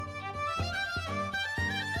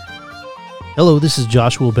Hello, this is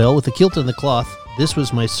Joshua Bell with the Kilt and the Cloth. This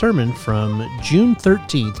was my sermon from June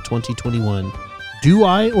 13th, 2021. Do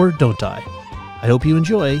I or don't I? I hope you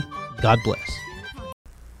enjoy. God bless.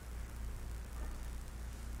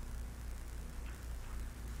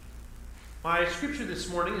 My scripture this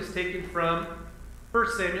morning is taken from 1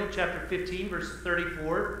 Samuel chapter 15, verses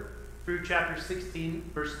 34 through chapter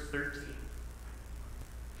 16, verses 13.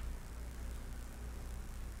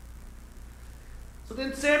 So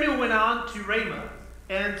then Samuel went on to Ramah,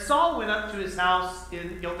 and Saul went up to his house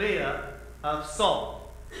in Gibeah of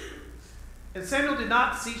Saul. And Samuel did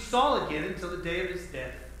not see Saul again until the day of his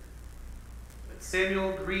death. But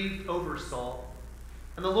Samuel grieved over Saul,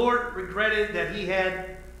 and the Lord regretted that he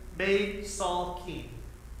had made Saul king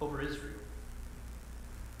over Israel.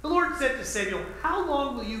 The Lord said to Samuel, "How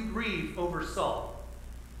long will you grieve over Saul,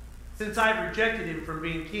 since I have rejected him from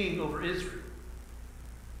being king over Israel?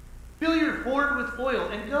 Fill your horn with oil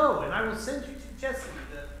and go, and I will send you to Jesse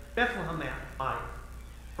the Bethlehemite,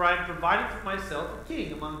 for I have provided for myself a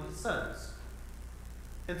king among his sons."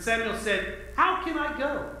 And Samuel said, "How can I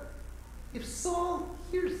go? If Saul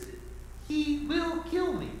hears it, he will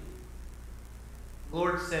kill me." The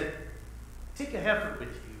Lord said, "Take a heifer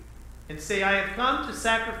with you, and say, 'I have come to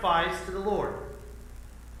sacrifice to the Lord.'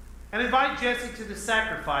 And invite Jesse to the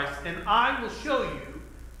sacrifice, and I will show you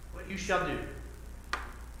what you shall do.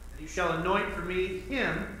 You shall anoint for me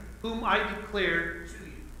him whom I declare to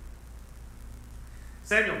you."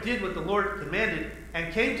 Samuel did what the Lord commanded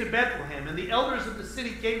and came to Bethlehem. And the elders of the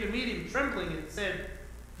city came to meet him trembling and said,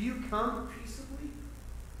 "Do you come peaceably?"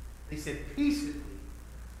 He said, "Peaceably.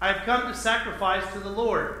 I have come to sacrifice to the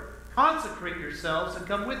Lord. Consecrate yourselves and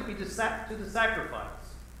come with me to the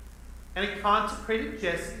sacrifice." And he consecrated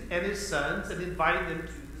Jesse and his sons and invited them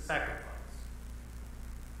to the sacrifice.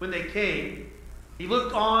 When they came, he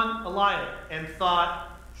looked on Eliab and thought,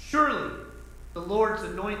 "Surely the Lord's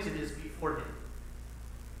anointed is before him."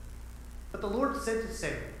 But the Lord said to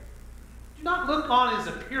Samuel, "Do not look on his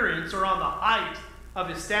appearance or on the height of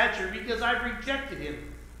his stature, because I've rejected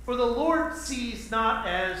him. For the Lord sees not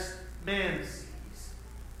as man sees.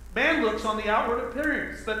 Man looks on the outward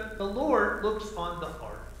appearance, but the Lord looks on the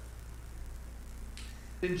heart."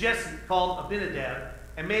 Then Jesse called Abinadab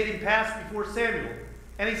and made him pass before Samuel.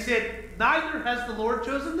 And he said, "Neither has the Lord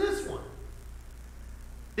chosen this one."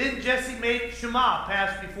 Then Jesse made Shammah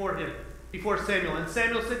pass before Samuel. And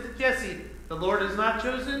Samuel said to Jesse, "The Lord has not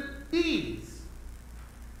chosen these."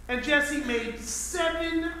 And Jesse made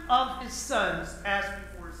 7 of his sons pass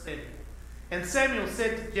before Samuel. And Samuel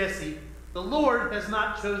said to Jesse, "The Lord has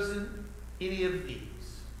not chosen any of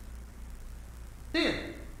these."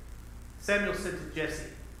 Then Samuel said to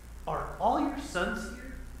Jesse, "Are all your sons here?"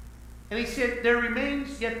 And he said, "There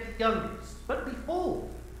remains yet the youngest, but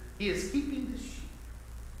behold, he is keeping the sheep."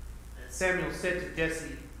 And Samuel said to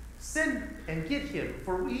Jesse, "Send and get him,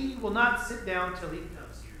 for we will not sit down till he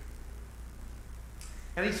comes here."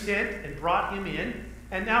 And he sent and brought him in,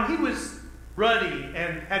 and now he was ruddy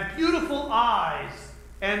and had beautiful eyes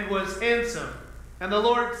and was handsome. And the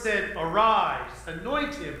Lord said, "Arise,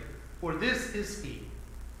 anoint him, for this is he."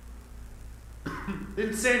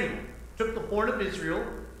 Then Samuel took the horn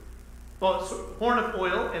of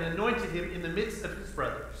oil and anointed him in the midst of his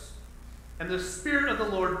brothers. And the Spirit of the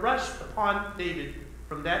Lord rushed upon David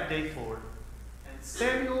from that day forward. And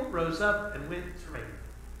Samuel rose up and went to Ramah.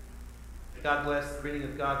 May God bless the reading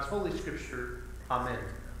of God's Holy Scripture. Amen.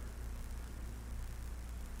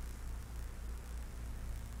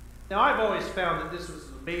 Now, I've always found that this was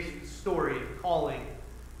an amazing story of calling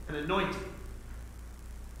and anointing.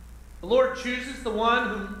 The Lord chooses the one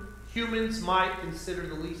whom humans might consider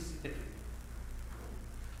the least significant.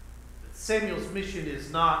 Samuel's mission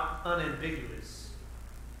is not unambiguous.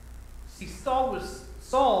 See, Saul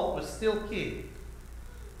was still king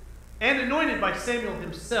and anointed by Samuel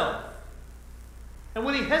himself. And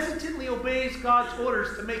when he hesitantly obeys God's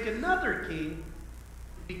orders to make another king,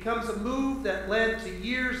 it becomes a move that led to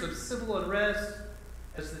years of civil unrest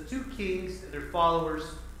as the two kings and their followers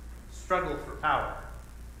struggled for power.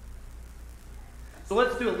 So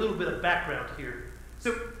let's do a little bit of background here.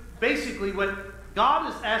 So basically what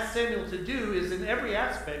God has asked Samuel to do is in every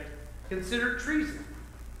aspect considered treason.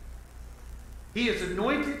 He has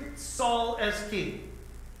anointed Saul as king.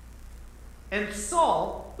 And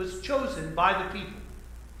Saul was chosen by the people.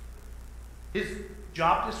 His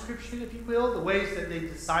job description, if you will, the ways that they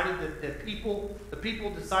decided that the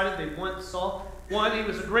people decided they want Saul. One, he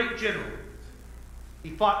was a great general. He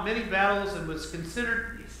fought many battles and was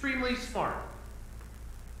considered extremely smart.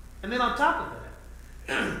 And then on top of that,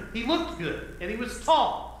 he looked good, and he was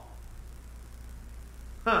tall.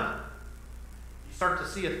 You start to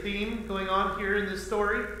see a theme going on here in this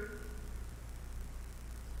story?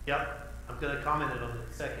 Yep, I'm going to comment on it in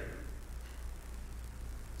a second.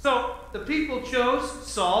 So, the people chose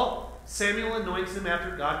Saul. Samuel anoints him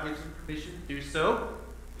after God gives him permission to do so.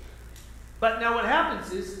 But now what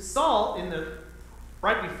happens is Saul,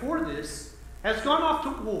 right before this, has gone off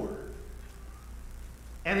to war.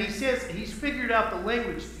 And he says, he's figured out the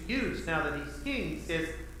language to use now that he's king. He says,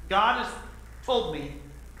 God has told me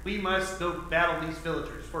we must go battle these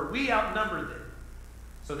villagers, for we outnumber them.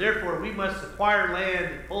 So therefore we must acquire land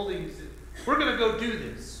and holdings. And we're going to go do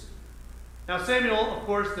this. Now Samuel, of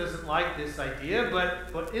course, doesn't like this idea,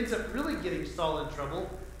 but what ends up really getting Saul in trouble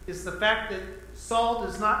is the fact that Saul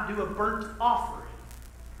does not do a burnt offering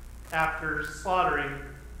after slaughtering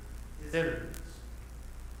his enemies.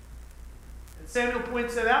 And Samuel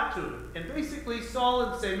points that out to him. And basically Saul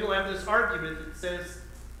and Samuel have this argument that says,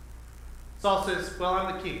 Saul says, well,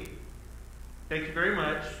 I'm the king. Thank you very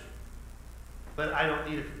much. But I don't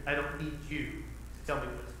need you to tell me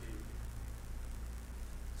what to do.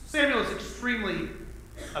 So Samuel is extremely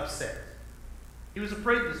upset. He was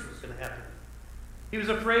afraid this was going to happen. He was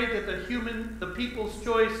afraid that the people's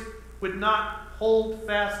choice would not hold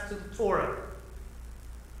fast to the Torah.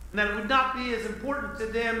 And that it would not be as important to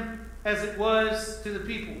them as it was to the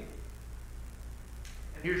people.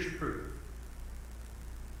 And here's your proof.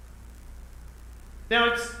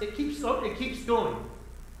 Now it keeps going.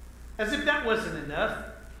 As if that wasn't enough,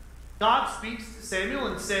 God speaks to Samuel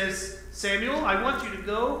and says, Samuel, I want you to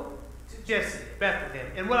go to Jesse, Bethlehem.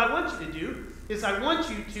 And what I want you to do is I want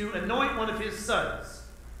you to anoint one of his sons.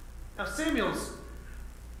 Now Samuel's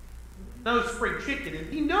no spring chicken,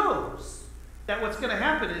 and he knows that what's going to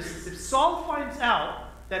happen is if Saul finds out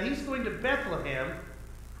that he's going to Bethlehem,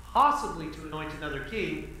 possibly to anoint another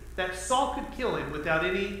king, that Saul could kill him without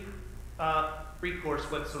any recourse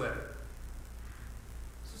whatsoever.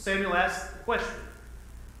 So Samuel asks the question,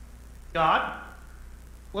 God,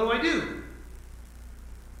 what do I do?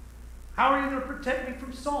 How are you going to protect me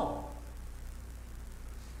from Saul?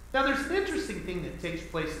 Now there's an interesting thing that takes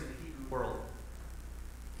place in the Hebrew world.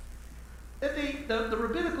 That the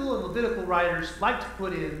rabbinical and Levitical writers like to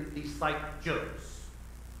put in these like jokes.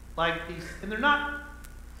 Like these, and they're not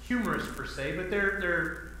humorous per se, but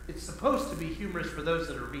it's supposed to be humorous for those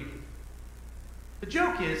that are reading. The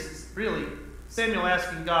joke is really Samuel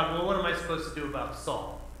asking God, well, what am I supposed to do about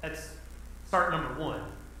Saul? That's start number one.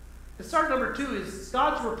 And start number two is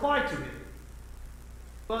God's reply to him.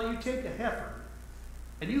 Well, you take a heifer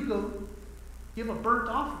and you go give a burnt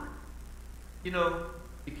offering.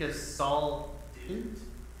 Because Saul didn't.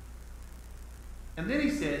 And then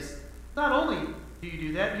he says, not only do you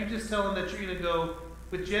do that, you just tell him that you're going to go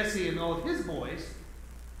with Jesse and all of his boys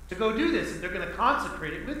to go do this, and they're going to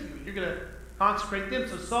consecrate it with you. You're going to consecrate them,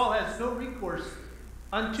 so Saul has no recourse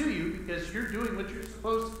unto you because you're doing what you're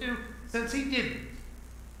supposed to do, since he didn't.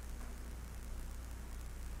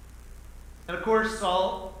 And of course,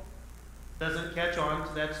 Saul doesn't catch on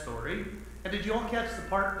to that story. And did you all catch the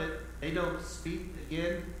part that they don't speak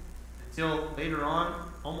again until later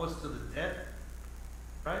on, almost to the death?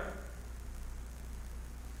 Right?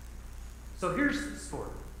 So here's the story.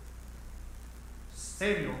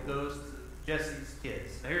 Samuel goes to Jesse's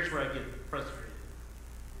kids. Now here's where I get frustrated.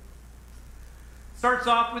 Starts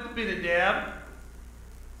off with Abinadab.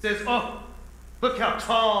 Says, oh, look how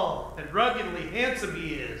tall and ruggedly handsome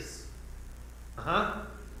he is.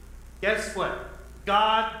 Guess what?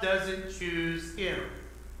 God doesn't choose him.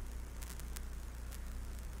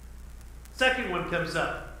 Second one comes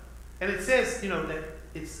up. And it says, that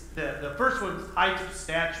it's the first one's height of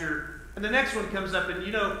stature. And the next one comes up, and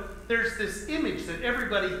there's this image that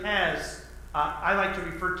everybody has. I like to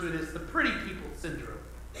refer to it as the pretty people syndrome.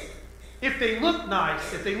 If they look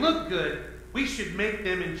nice, if they look good, we should make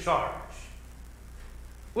them in charge.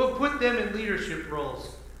 We'll put them in leadership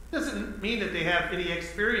roles. Doesn't mean that they have any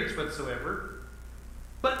experience whatsoever.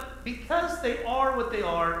 But because they are what they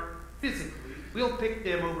are physically, we'll pick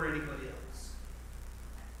them over anybody else.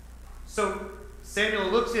 So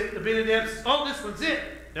Samuel looks at Abinadab and says, oh, this one's it.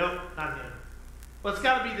 Nope, not him. Well, it's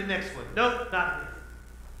got to be the next one. Nope, not him.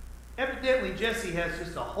 Evidently, Jesse has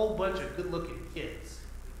just a whole bunch of good-looking kids.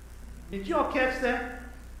 Did you all catch that?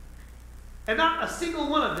 And not a single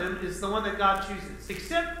one of them is the one that God chooses,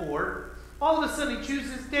 except for all of a sudden he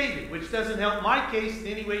chooses David, which doesn't help my case in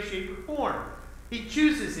any way, shape, or form. He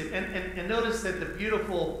chooses him, and notice that the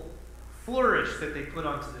beautiful flourish that they put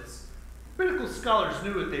onto this. Critical scholars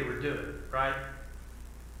knew what they were doing, right?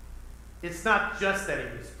 It's not just that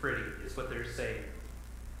he was pretty, is what they're saying.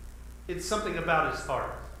 It's something about his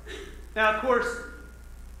heart. Now, of course,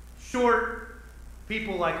 short,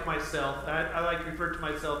 people like myself, and I like to refer to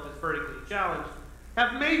myself as vertically challenged,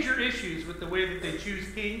 have major issues with the way that they choose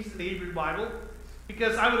kings in the Hebrew Bible,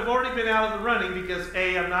 because I would have already been out of the running because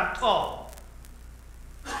A, I'm not tall,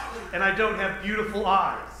 and I don't have beautiful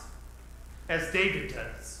eyes, as David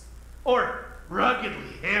does, or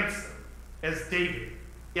ruggedly handsome, as David.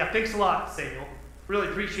 Yeah, thanks a lot, Samuel. Really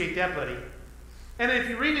appreciate that, buddy. And if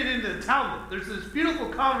you read it into the Talmud, there's this beautiful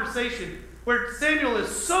conversation where Samuel is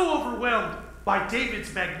so overwhelmed by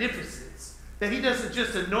David's magnificence that he doesn't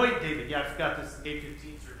just anoint David. Yeah, I forgot this in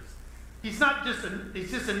 8:15 service.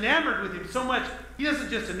 He's just enamored with him so much, he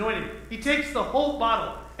doesn't just anoint him. He takes the whole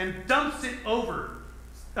bottle and dumps it over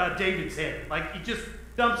David's head. Like, he just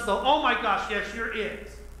dumps oh my gosh, yes, you're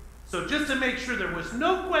it. So just to make sure there was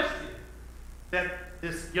no question that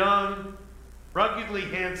this young, ruggedly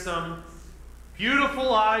handsome,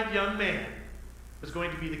 beautiful-eyed young man was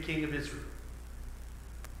going to be the king of Israel.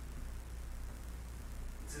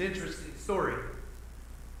 It's an interesting story,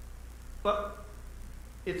 but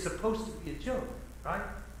it's supposed to be a joke, right?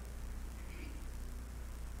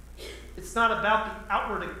 It's not about the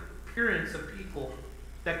outward appearance of people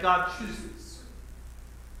that God chooses.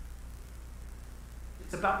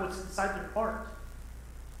 It's about what's inside their heart.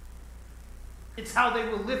 It's how they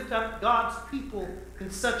will lift up God's people in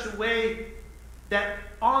such a way that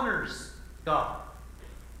honors God.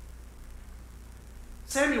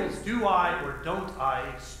 Samuel's do I or don't I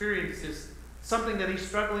experience is something that he's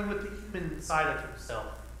struggling with the human side of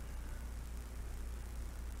himself.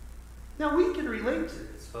 Now, we can relate to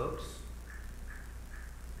this, folks.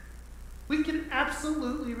 We can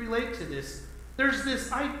absolutely relate to this. There's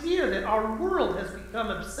this idea that our world has become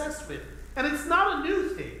obsessed with, and it's not a new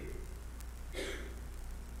thing.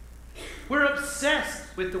 We're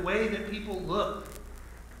obsessed with the way that people look,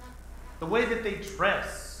 the way that they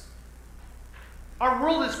dress. Our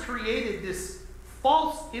world has created this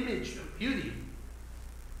false image of beauty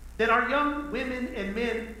that our young women and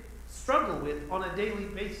men struggle with on a daily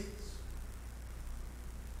basis.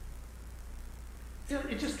 You know,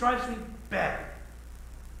 it just drives me batty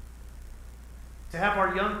to have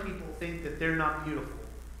our young people think that they're not beautiful.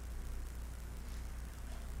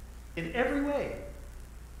 In every way.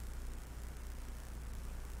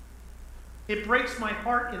 It breaks my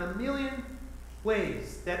heart in a million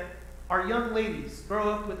ways that our young ladies grow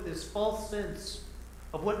up with this false sense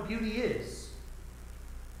of what beauty is.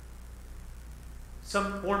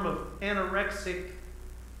 Some form of anorexic,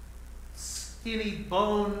 skinny,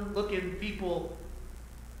 bone-looking people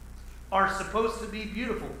are supposed to be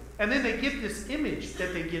beautiful. And then they get this image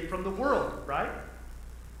that they get from the world, right?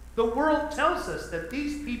 The world tells us that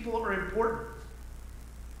these people are important.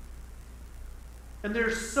 And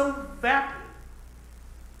they're so vapid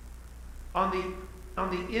on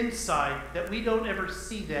the inside that we don't ever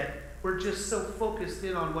see that. We're just so focused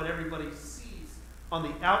in on what everybody sees on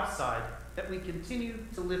the outside that we continue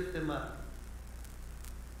to lift them up.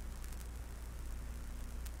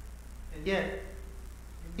 And yet,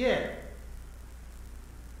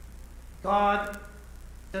 God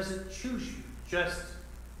doesn't choose you just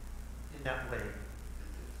in that way.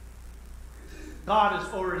 God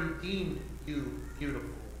has already deemed you beautiful.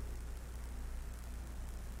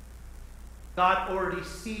 God already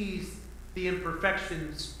sees the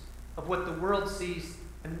imperfections of what the world sees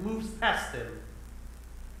and moves past them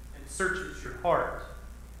and searches your heart.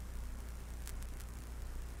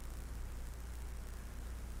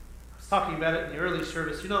 I was talking about it in the early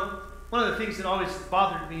service. You know, one of the things that always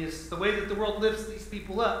bothered me is the way that the world lifts these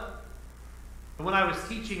people up. And when I was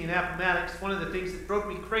teaching in Appomattox, one of the things that drove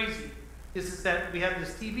me crazy is that we had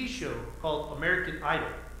this TV show called American Idol.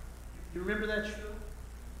 You remember that show?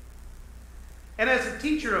 And as a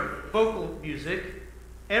teacher of vocal music,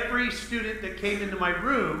 every student that came into my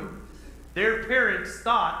room, their parents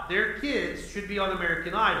thought their kids should be on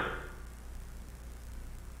American Idol.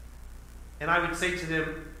 And I would say to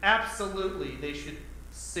them, absolutely, they should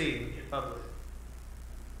sing in public.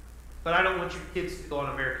 But I don't want your kids to go on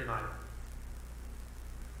American Idol.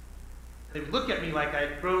 They would look at me like I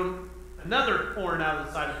had grown another horn out of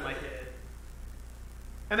the side of my head.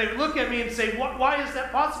 And they would look at me and say, why is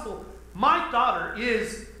that possible? My daughter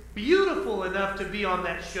is beautiful enough to be on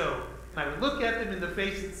that show. And I would look at them in the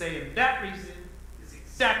face and say, and that reason is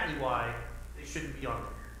exactly why they shouldn't be on there.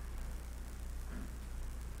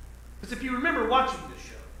 Because if you remember watching this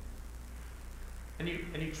show, and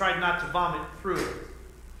you tried not to vomit through it,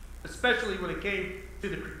 especially when it came to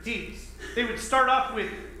the critiques, they would start off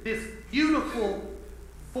with this beautiful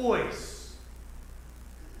voice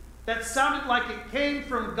that sounded like it came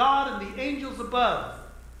from God and the angels above.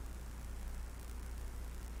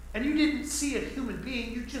 And you didn't see a human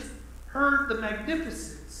being, you just heard the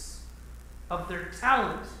magnificence of their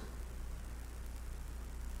talent.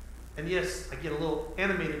 And yes, I get a little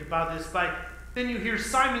animated about this, but then you hear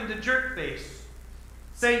Simon the jerkface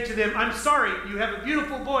saying to them, I'm sorry, you have a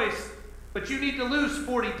beautiful voice, but you need to lose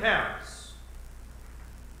 40 pounds.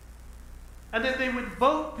 And then they would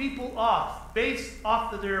vote people off based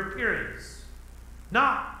off of their appearance,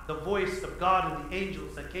 not the voice of God and the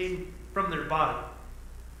angels that came from their body,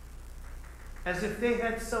 as if they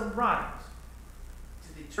had some right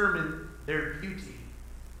to determine their beauty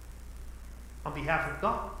on behalf of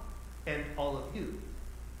God and all of you.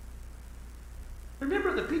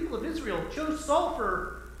 Remember, the people of Israel chose Saul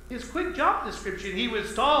for his quick job description. He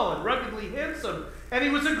was tall and ruggedly handsome, and he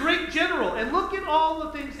was a great general. And look at all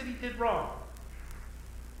the things that he did wrong.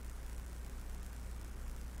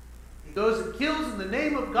 He goes and kills in the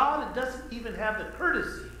name of God and doesn't even have the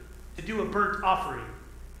courtesy to do a burnt offering.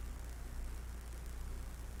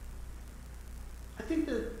 I think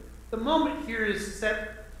the moment here is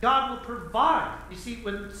that God will provide. You see,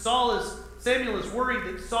 when Samuel is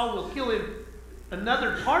worried that Saul will kill him,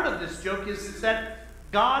 another part of this joke is that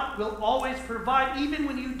God will always provide even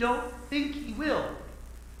when you don't think he will.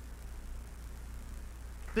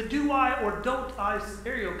 The do I or don't I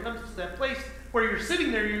scenario comes to that place where you're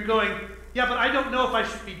sitting there and you're going, yeah, but I don't know if I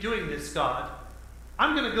should be doing this, God.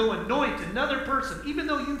 I'm going to go anoint another person, even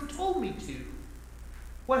though you've told me to.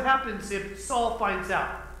 What happens if Saul finds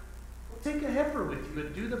out? Well, take a heifer with you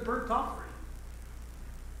and do the burnt offering.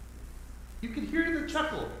 You can hear the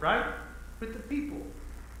chuckle, right? With the people.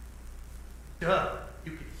 Duh,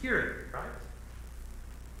 you can hear it, right?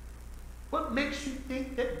 What makes you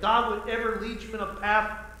think that God would ever lead you in a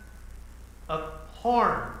path of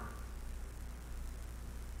harm?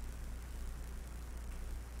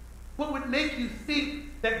 What would make you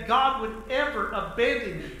think that God would ever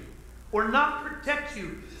abandon you or not protect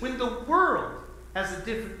you when the world has a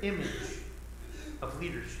different image of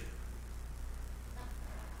leadership?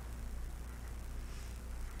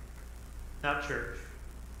 Now, church,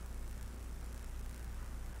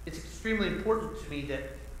 it's extremely important to me that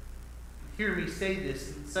you hear me say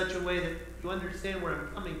this in such a way that you understand where I'm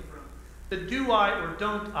coming from. The do I or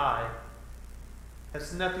don't I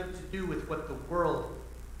has nothing to do with what the world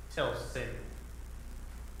tells Samuel.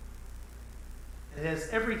 It has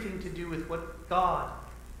everything to do with what God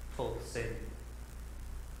told Samuel.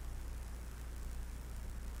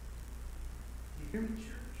 Do you hear me, church?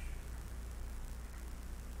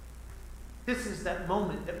 This is that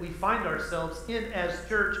moment that we find ourselves in as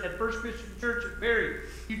church at First Christian Church at Berry.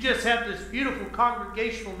 You just had this beautiful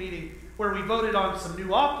congregational meeting where we voted on some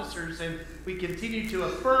new officers, and we continue to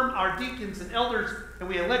affirm our deacons and elders, and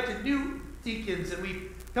we elected new deacons, and we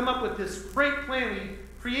come up with this great plan. We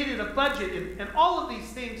created a budget and all of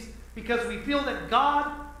these things because we feel that God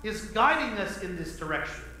is guiding us in this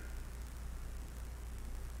direction.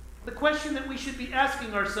 The question that we should be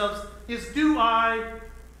asking ourselves is, do I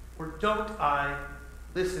or don't I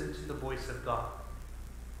listen to the voice of God?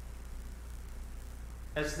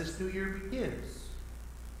 As this new year begins,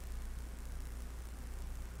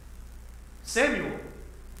 Samuel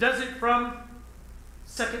does it from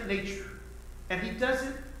second nature. And he does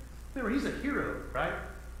it, remember, he's a hero, right?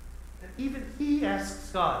 And even he asks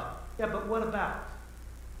God, yeah, but what about?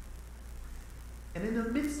 And in the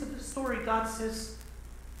midst of the story, God says,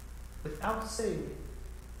 without saying it,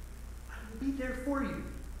 I will be there for you.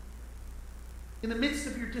 In the midst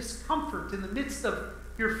of your discomfort, in the midst of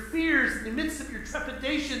your fears, in the midst of your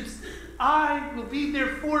trepidations, I will be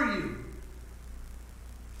there for you.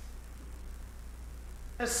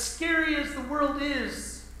 As scary as the world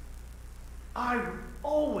is, I will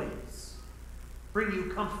always bring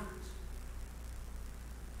you comfort.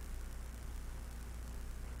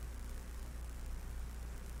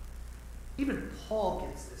 Even Paul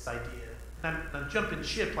gets this idea. And I'm jumping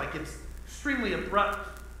ship like it's extremely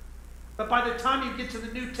abrupt. But by the time you get to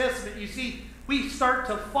the New Testament, you see, we start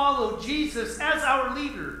to follow Jesus as our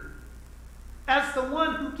leader, as the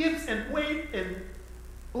one who gives and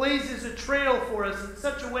blazes a trail for us in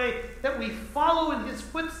such a way that we follow in his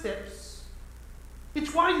footsteps.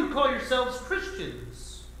 It's why you call yourselves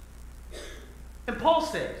Christians. And Paul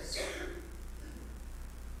says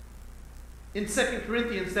in 2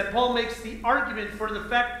 Corinthians that Paul makes the argument for the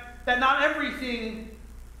fact that not everything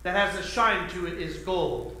that has a shine to it is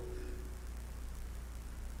gold.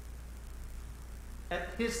 At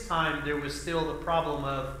his time, there was still the problem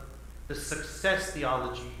of the success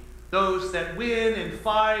theology. Those that win and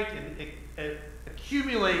fight and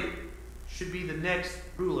accumulate should be the next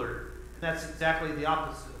ruler. And that's exactly the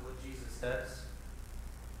opposite of what Jesus does.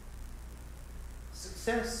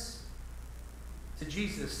 Success to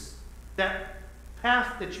Jesus that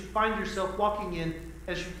path that you find yourself walking in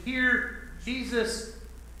as you hear Jesus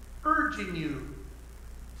urging you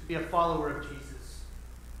to be a follower of Jesus.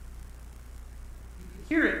 You can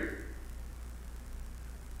hear it.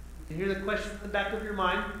 You can hear the question in the back of your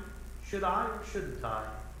mind, should I or shouldn't I?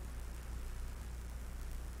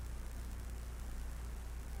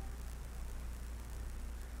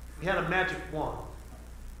 If we had a magic wand,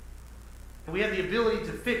 and we had the ability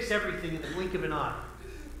to fix everything in the blink of an eye,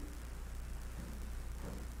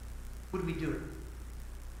 would we do it?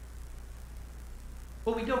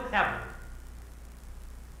 Well, we don't have it.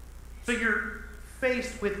 So you're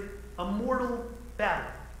faced with a mortal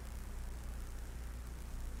battle.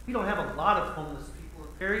 We don't have a lot of homeless people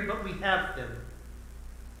in Perry, but we have them.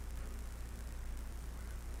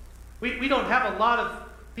 We don't have a lot of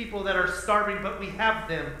people that are starving, but we have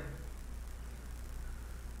them.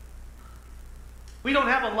 We don't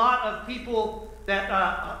have a lot of people that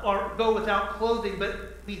go without clothing,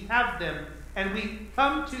 but we have them. And we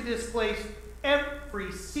come to this place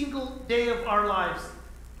every single day of our lives,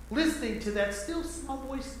 listening to that still small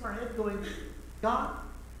voice in our head going, God,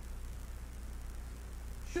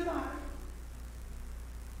 should I?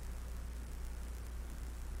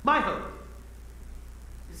 My hope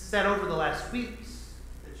is that over the last weeks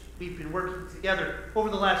that we've been working together, over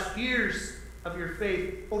the last years of your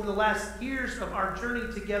faith, over the last years of our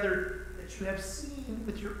journey together, that you have seen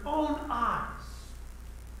with your own eyes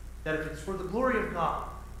that if it's for the glory of God,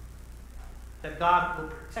 that God will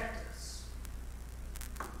protect us,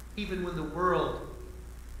 even when the world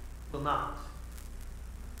will not.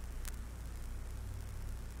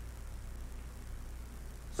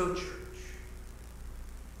 So, church,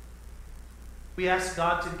 we ask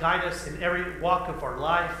God to guide us in every walk of our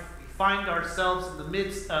life. We find ourselves in the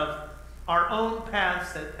midst of our own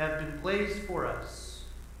paths that have been blazed for us,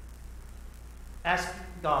 asking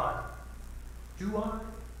God, do I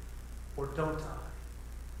or don't I?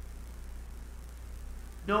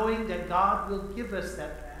 Knowing that God will give us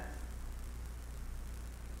that path.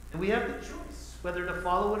 And we have the choice whether to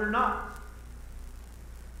follow it or not.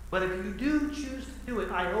 But if you do choose to do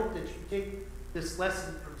it, I hope that you take this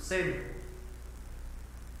lesson from Samuel,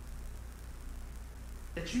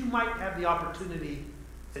 that you might have the opportunity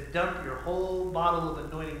to dump your whole bottle of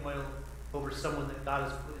anointing oil over someone that God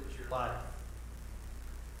has put into your life,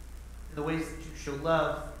 in the ways that you show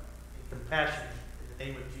love and compassion in the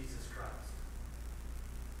name of Jesus Christ.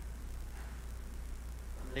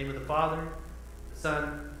 In the name of the Father, the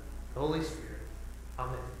Son, the Holy Spirit.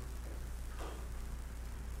 Amen.